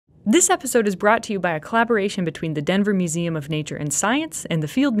This episode is brought to you by a collaboration between the Denver Museum of Nature and Science and the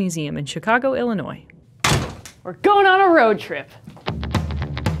Field Museum in Chicago, Illinois. We're going on a road trip.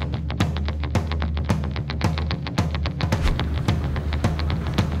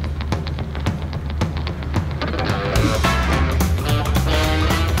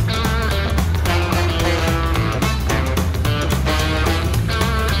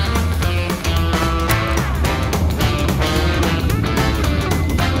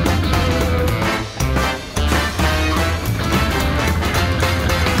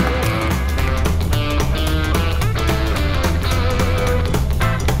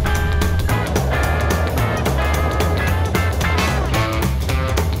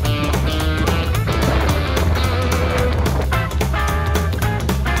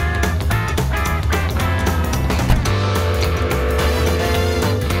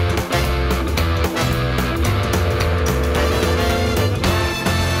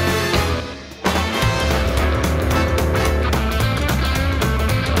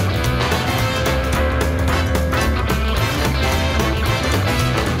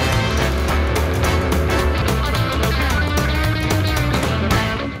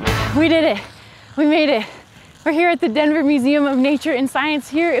 We did it. We made it. We're here at the Denver Museum of Nature and Science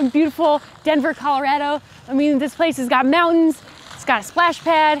here in beautiful Denver, Colorado. I mean, this place has got mountains, it's got a splash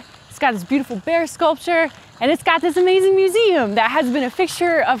pad, it's got this beautiful bear sculpture, and it's got this amazing museum that has been a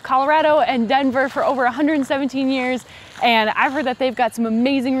fixture of Colorado and Denver for over 117 years. And I've heard that they've got some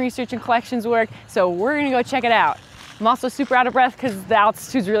amazing research and collections work, so we're gonna go check it out. I'm also super out of breath because the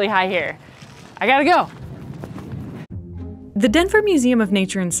altitude's really high here. I gotta go. The Denver Museum of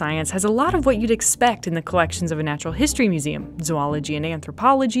Nature and Science has a lot of what you'd expect in the collections of a natural history museum: zoology and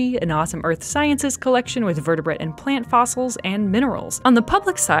anthropology, an awesome earth sciences collection with vertebrate and plant fossils, and minerals. On the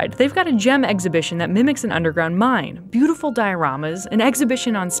public side, they've got a gem exhibition that mimics an underground mine, beautiful dioramas, an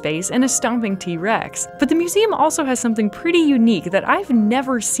exhibition on space, and a stomping T-Rex. But the museum also has something pretty unique that I've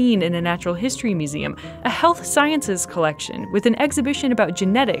never seen in a natural history museum: a health sciences collection with an exhibition about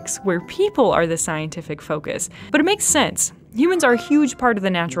genetics where people are the scientific focus. But it makes sense. Humans are a huge part of the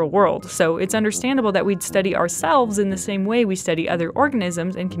natural world, so it's understandable that we'd study ourselves in the same way we study other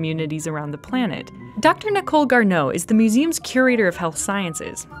organisms and communities around the planet. Dr. Nicole Garneau is the museum's curator of health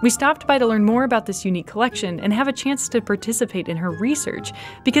sciences. We stopped by to learn more about this unique collection and have a chance to participate in her research,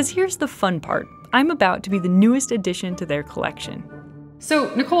 because here's the fun part: I'm about to be the newest addition to their collection.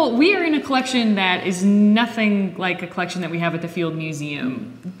 So, Nicole, we are in a collection that is nothing like a collection that we have at the Field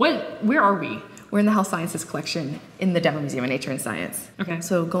Museum. Where are we? We're in the Health Sciences collection in the Denver Museum of Nature and Science. Okay.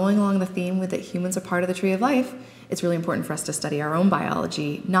 So going along the theme with that humans are part of the tree of life, it's really important for us to study our own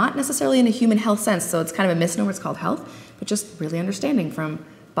biology, not necessarily in a human health sense, so it's kind of a misnomer, it's called health, but just really understanding from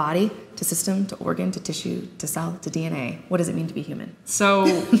body to system to organ to tissue to cell to DNA. What does it mean to be human? So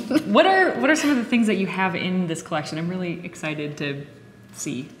what are some of the things that you have in this collection? I'm really excited to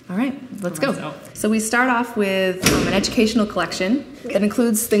see. All right, let's go. So we start off with an educational collection that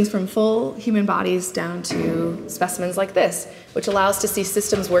includes things from full human bodies down to specimens like this, which allows to see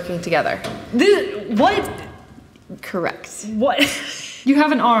systems working together. What? Correct. What? You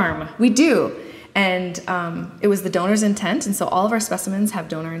have an arm. We do. And it was the donor's intent, and so all of our specimens have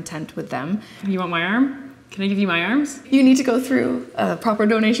donor intent with them. You want my arm? Can I give you my arms? You need to go through a proper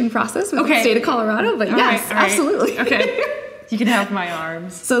donation process with the state of Colorado, but yes, absolutely. Okay. You can have my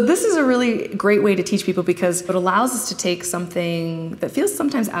arms. So this is a really great way to teach people, because it allows us to take something that feels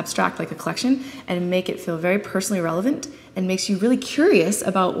sometimes abstract like a collection and make it feel very personally relevant, and makes you really curious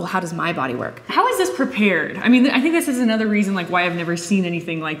about, well, how does my body work? How is this prepared? I mean, I think this is another reason like why I've never seen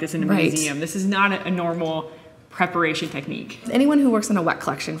anything like this in a museum. This is not a normal preparation technique. Anyone who works on a wet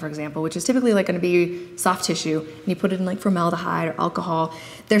collection, for example, which is typically like going to be soft tissue, and you put it in like formaldehyde or alcohol,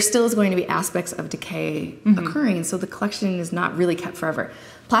 there still is going to be aspects of decay occurring, so the collection is not really kept forever.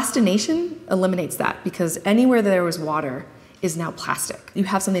 Plastination eliminates that, because anywhere there was water is now plastic. You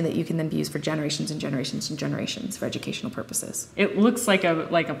have something that you can then be used for generations and generations and generations for educational purposes. It looks like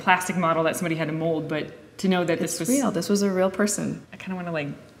a plastic model that somebody had to mold, but to know that this was real. This was a real person. I kind of want to like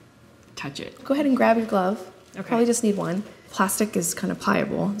touch it. Go ahead and grab your glove. Okay. Probably just need one. Plastic is kind of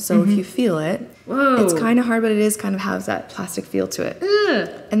pliable, so if you feel it, it's kind of hard, but it is kind of has that plastic feel to it.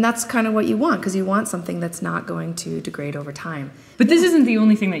 And that's kind of what you want, because you want something that's not going to degrade over time. But this isn't the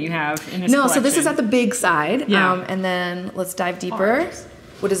only thing that you have in this collection. So this is at the big side. And then let's dive deeper.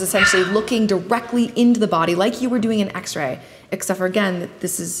 What is essentially looking directly into the body, like you were doing an X-ray, except for, again,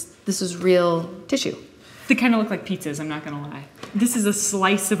 this is real tissue. They kind of look like pizzas, I'm not gonna lie. This is a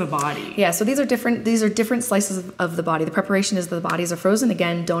slice of a body. Yeah, so these are different slices of the body. The preparation is the bodies are frozen,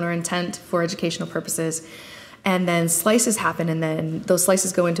 again, donor intent for educational purposes. And then slices happen, and then those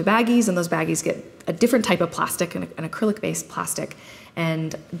slices go into baggies, and those baggies get a different type of plastic, an acrylic-based plastic,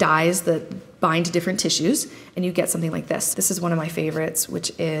 and dyes that bind to different tissues, and you get something like this. This is one of my favorites,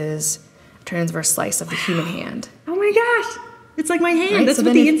 which is a transverse slice of the human hand. Oh my gosh! It's like my hand. Right? That's So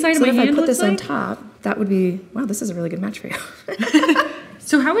what then the inside of my if hand I put looks this on like. top, that would be, wow, this is a really good match for you.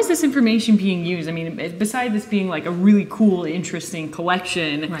 So how is this information being used? I mean, besides this being like a really cool, interesting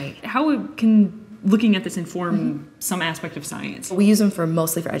collection, Right. how can looking at this inform some aspect of science? We use them for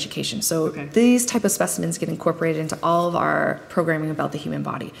mostly for education. So Okay. these type of specimens get incorporated into all of our programming about the human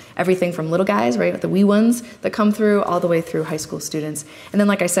body. Everything from little guys, right, with the wee ones that come through, all the way through high school students. And then,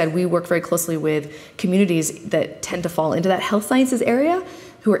 like I said, we work very closely with communities that tend to fall into that health sciences area,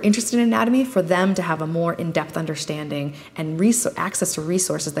 who are interested in anatomy, for them to have a more in-depth understanding and access to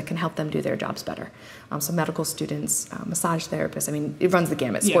resources that can help them do their jobs better. So medical students, massage therapists, I mean, it runs the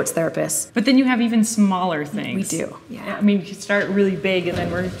gamut, sports therapists. But then you have even smaller things. We do, yeah. I mean, you start really big and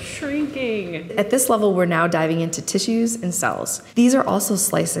then we're shrinking. At this level, we're now diving into tissues and cells. These are also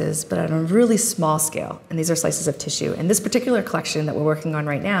slices, but on a really small scale, and these are slices of tissue. And this particular collection that we're working on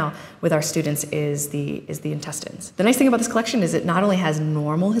right now with our students is the intestines. The nice thing about this collection is it not only has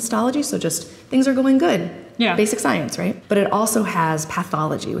normal histology, so just things are going good, basic science, right? But it also has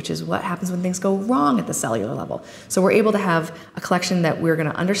pathology, which is what happens when things go wrong at the cellular level. So we're able to have a collection that we're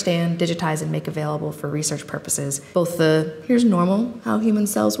gonna understand, digitize, and make available for research purposes. Both here's normal, how human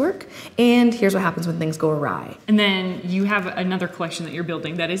cells work, and here's what happens when things go awry. And then you have another collection that you're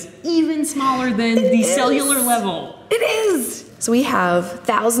building that is even smaller than the cellular level. It is! So we have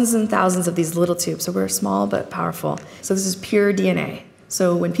thousands and thousands of these little tubes. So we're small but powerful. So this is pure DNA.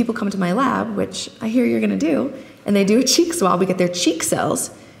 So when people come to my lab, which I hear you're gonna do, and they do a cheek swab, we get their cheek cells.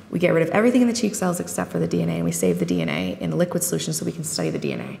 We get rid of everything in the cheek cells except for the DNA, and we save the DNA in a liquid solution so we can study the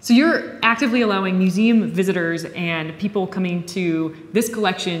DNA. So you're actively allowing museum visitors and people coming to this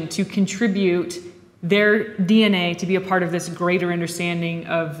collection to contribute their DNA to be a part of this greater understanding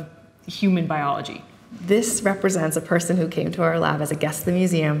of human biology. This represents a person who came to our lab as a guest of the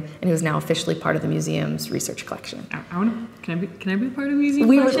museum and who is now officially part of the museum's research collection. Can I be a part of the museum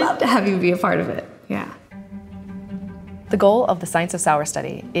We collection? would love to have you be a part of it, yeah. The goal of the Science of Sour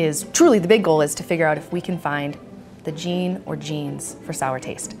study is, truly the big goal is to figure out if we can find the gene or genes for sour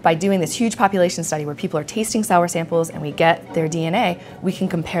taste. By doing this huge population study where people are tasting sour samples and we get their DNA, we can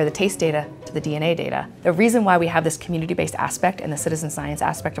compare the taste data to the DNA data. The reason why we have this community-based aspect and the citizen science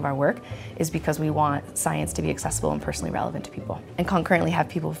aspect of our work is because we want science to be accessible and personally relevant to people, and concurrently have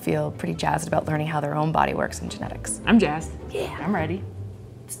people feel pretty jazzed about learning how their own body works in genetics. I'm jazzed. Yeah. I'm ready.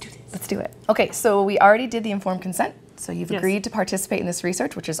 Let's do this. Let's do it. Okay, so we already did the informed consent. So you've agreed to participate in this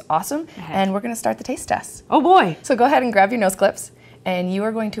research, which is awesome. And we're gonna start the taste test. Oh boy. So go ahead and grab your nose clips, and you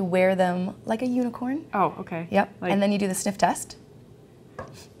are going to wear them like a unicorn. Oh, okay. Yep, and then you do the sniff test.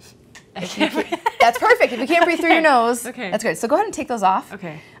 That's perfect. If you can't breathe through your nose, that's good. So go ahead and take those off.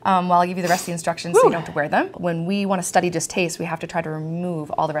 Okay. While I give you the rest of the instructions so you don't have to wear them. When we want to study just taste, we have to try to remove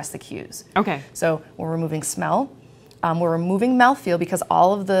all the rest of the cues. Okay. So we're removing smell. We're removing mouthfeel because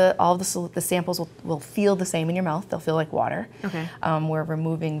all of the samples will feel the same in your mouth. They'll feel like water. Okay. We're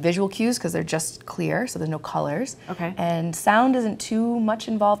removing visual cues because they're just clear, so there's no colors. Okay. And sound isn't too much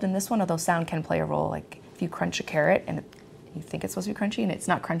involved in this one, although sound can play a role. Like if you crunch a carrot and you think it's supposed to be crunchy and it's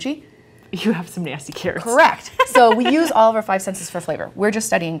not crunchy. You have some nasty carrots. Correct. So we use all of our 5 senses for flavor. We're just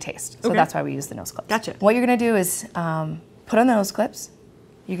studying taste, so that's why we use the nose clips. Gotcha. What you're gonna do is put on the nose clips.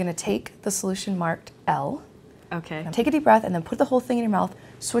 You're gonna take the solution marked L. Okay. Take a deep breath and then put the whole thing in your mouth,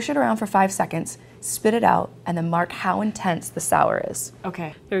 swish it around for 5 seconds, spit it out, and then mark how intense the sour is.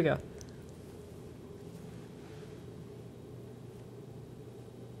 Okay, here we go.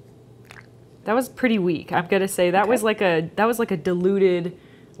 That was pretty weak. I'm gonna say that was like a diluted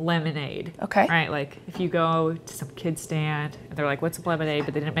lemonade. Okay. Right, like if you go to some kid's stand and they're like, "What's a lemonade?"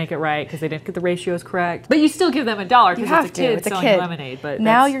 but they didn't make it right because they didn't get the ratios correct. But you still give them $1 You because have it's a kid selling lemonade. But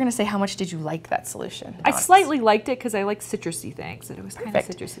now you're gonna say how much did you like that solution? I slightly liked it because I like citrusy things, and it was kind of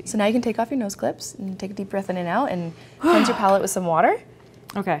citrusy. So now you can take off your nose clips and take a deep breath in and out and cleanse your palate with some water.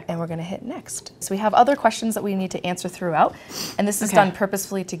 Okay. And we're gonna hit next. So we have other questions that we need to answer throughout, and this is done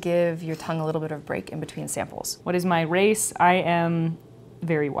purposefully to give your tongue a little bit of break in between samples. What is my race? I am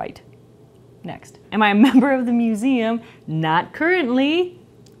very white. Next. Am I a member of the museum? Not currently.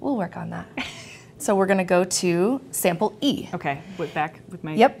 We'll work on that. So we're gonna go to sample E. Okay, back with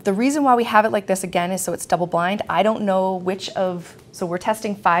my... Yep, the reason why we have it like this again is so it's double blind. I don't know so we're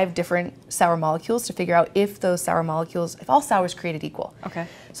testing 5 different sour molecules to figure out if all sour is created equal. Okay.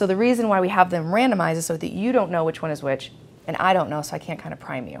 So the reason why we have them randomized is so that you don't know which one is which, and I don't know, so I can't kind of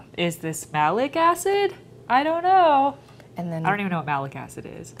prime you. Is this malic acid? I don't know. And then I don't even know what malic acid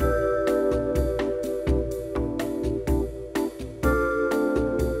is.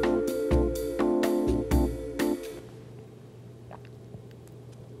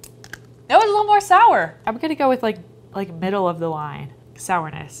 That was a little more sour. I'm gonna go with like middle of the line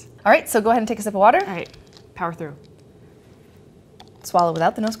sourness. All right, so go ahead and take a sip of water. All right, power through. Swallow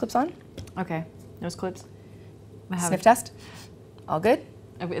without the nose clips on. Okay, nose clips. Sniff test. All good?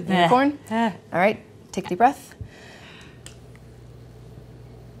 Unicorn? All right, take a deep breath.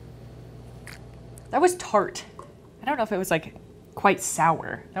 That was tart. I don't know if it was like quite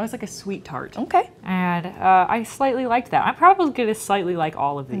sour. That was like a sweet tart. Okay. And I slightly liked that. I'm probably gonna slightly like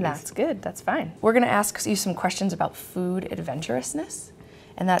all of these. That's good, that's fine. We're gonna ask you some questions about food adventurousness.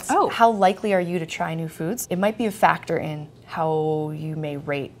 And that's how likely are you to try new foods? It might be a factor in how you may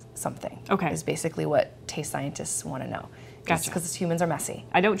rate something. Okay. Is basically what taste scientists wanna know. Gotcha. Because humans are messy.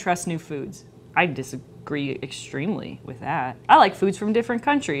 I don't trust new foods. I disagree extremely with that. I like foods from different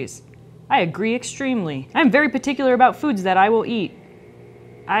countries. I agree extremely. I'm very particular about foods that I will eat.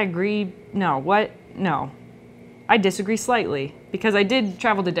 I agree, no, what? No. I disagree slightly because I did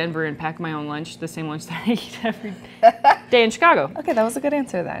travel to Denver and pack my own lunch, the same lunch that I eat every day in Chicago. Okay, that was a good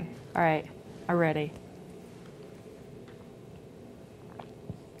answer then. All right, I'm ready.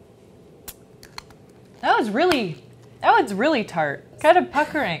 That was really tart. Kind of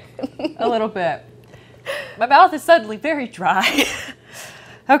puckering a little bit. My mouth is suddenly very dry.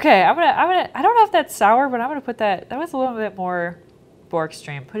 Okay, I don't know if that's sour, but I'm gonna put that was a little bit more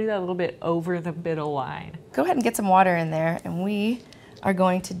extreme, putting that a little bit over the middle line. Go ahead and get some water in there, and we are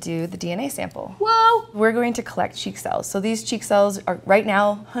going to do the DNA sample. Whoa! We're going to collect cheek cells. So these cheek cells are right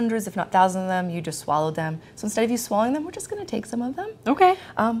now hundreds, if not thousands of them. You just swallowed them. So instead of you swallowing them, we're just gonna take some of them. Okay.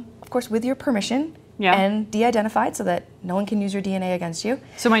 Of course, with your permission. Yeah. And de-identified so that no one can use your DNA against you.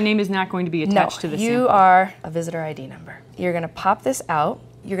 So my name is not going to be attached to the sample? You are a visitor ID number. You're gonna pop this out.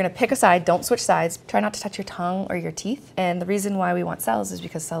 You're gonna pick a side, don't switch sides. Try not to touch your tongue or your teeth. And the reason why we want cells is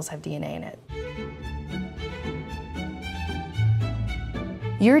because cells have DNA in it.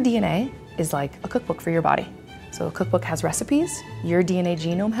 Your DNA is like a cookbook for your body. So a cookbook has recipes. Your DNA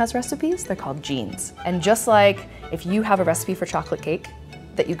genome has recipes. They're called genes. And just like if you have a recipe for chocolate cake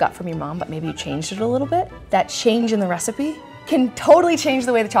that you got from your mom, but maybe you changed it a little bit, that change in the recipe can totally change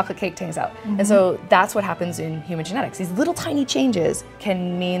the way the chocolate cake turns out. And so that's what happens in human genetics. These little tiny changes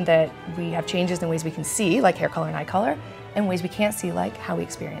can mean that we have changes in ways we can see, like hair color and eye color, and ways we can't see, like how we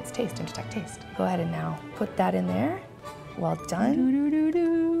experience taste and detect taste. Go ahead and now put that in there. Well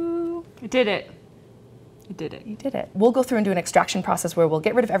done. I did it. I did it. You did it. We'll go through and do an extraction process where we'll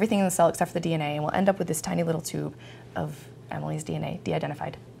get rid of everything in the cell except for the DNA, and we'll end up with this tiny little tube of Emily's DNA,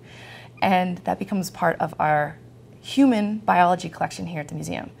 de-identified. And that becomes part of our human biology collection here at the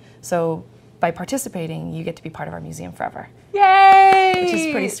museum. So by participating, you get to be part of our museum forever. Yay! Which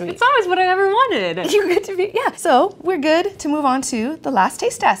is pretty sweet. It's always what I ever wanted. You get to be, yeah. So we're good to move on to the last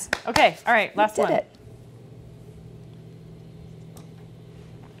taste test. Okay, all right, last one. Did it.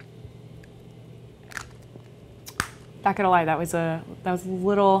 Not gonna lie, that was a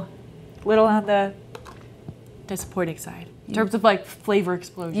little on the disappointing side in terms of like flavor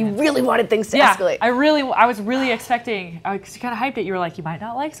explosion. You really wanted things to escalate. I was really expecting. I was kind of hyped that you were like, you might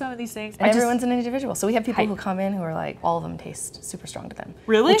not like some of these things. And everyone's an individual. So we have people who come in who are like, all of them taste super strong to them.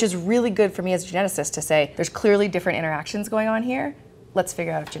 Really? Which is really good for me as a geneticist to say, there's clearly different interactions going on here. Let's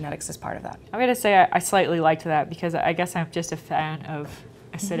figure out if genetics is part of that. I'm gonna say I slightly liked that because I guess I'm just a fan of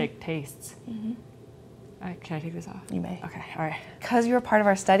acidic tastes. Can I take this off? You may. Okay, all right. Because you're a part of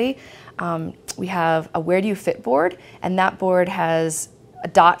our study, we have a Where Do You Fit board, and that board has a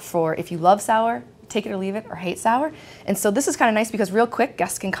dot for if you love sour, take it or leave it, or hate sour. And so this is kind of nice because real quick,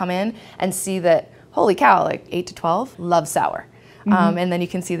 guests can come in and see that, holy cow, like 8 to 12 love sour. And then you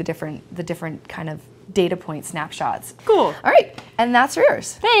can see the different kind of data point snapshots. Cool. All right, and that's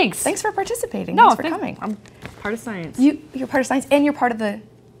yours. Thanks. Thanks for participating. No, thanks for coming. I'm part of science. You're part of science, and you're part of the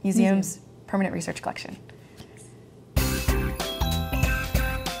museum's permanent research collection.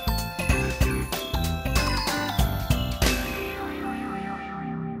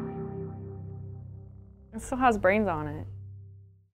 It still has brains on it.